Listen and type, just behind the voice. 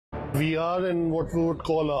We are in what we would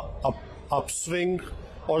call a upswing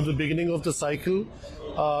or the beginning of the cycle.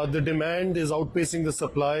 The demand is outpacing the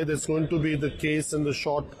supply. That's going to be the case in the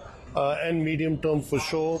short and medium term for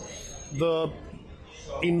sure. The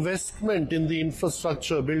investment in the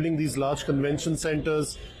infrastructure, building these large convention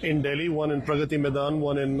centers in Delhi, one in Pragati Maidan,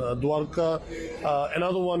 one in Dwarka,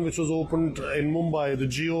 another one which was opened in Mumbai, the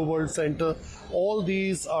Geo World Center. All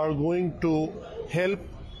these are going to help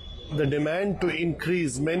the demand to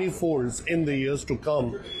increase many folds in the years to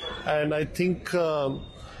come. And I think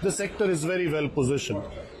the sector is very well positioned.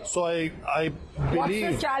 So I believe...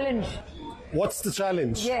 What's the challenge? What's the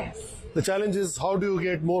challenge? Yes. The challenge is how do you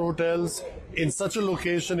get more hotels in such a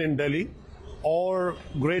location in Delhi or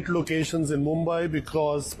great locations in Mumbai,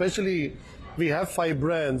 because especially we have 5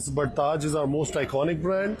 brands, but Taj is our most iconic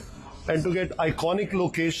brand. And to get iconic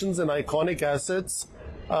locations and iconic assets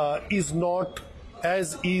is not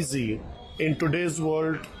as easy in today's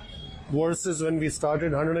world versus when we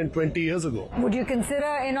started 120 years ago. Would you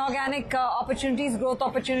consider inorganic opportunities, growth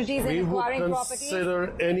opportunities in acquiring properties? We would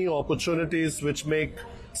consider any opportunities which make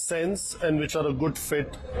sense and which are a good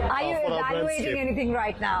fit. Are you evaluating anything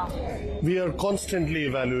right now? We are constantly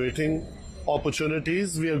evaluating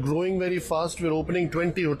opportunities. We are growing very fast. We're opening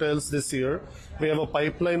 20 hotels this year. We have a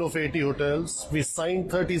pipeline of 80 hotels. We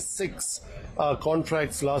signed 36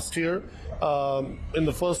 contracts last year. In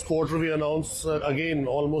the first quarter, we announced again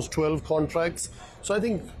almost 12 contracts. So I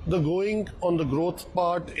think the going on the growth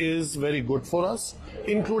part is very good for us,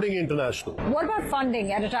 including international. What about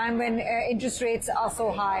funding at a time when interest rates are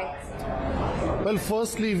so high? Well,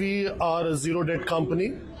 firstly, we are a zero debt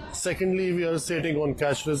company. Secondly, we are sitting on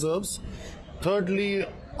cash reserves. Thirdly,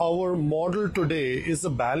 our model today is a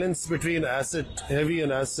balance between asset heavy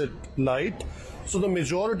and asset light. So the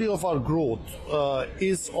majority of our growth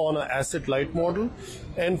is on an asset light model.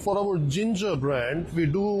 And for our Ginger brand, we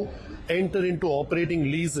do enter into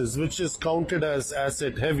operating leases, which is counted as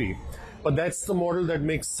asset heavy. But that's the model that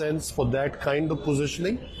makes sense for that kind of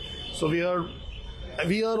positioning. So we are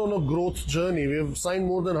on a growth journey. We have signed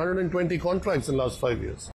more than 120 contracts in the last 5 years.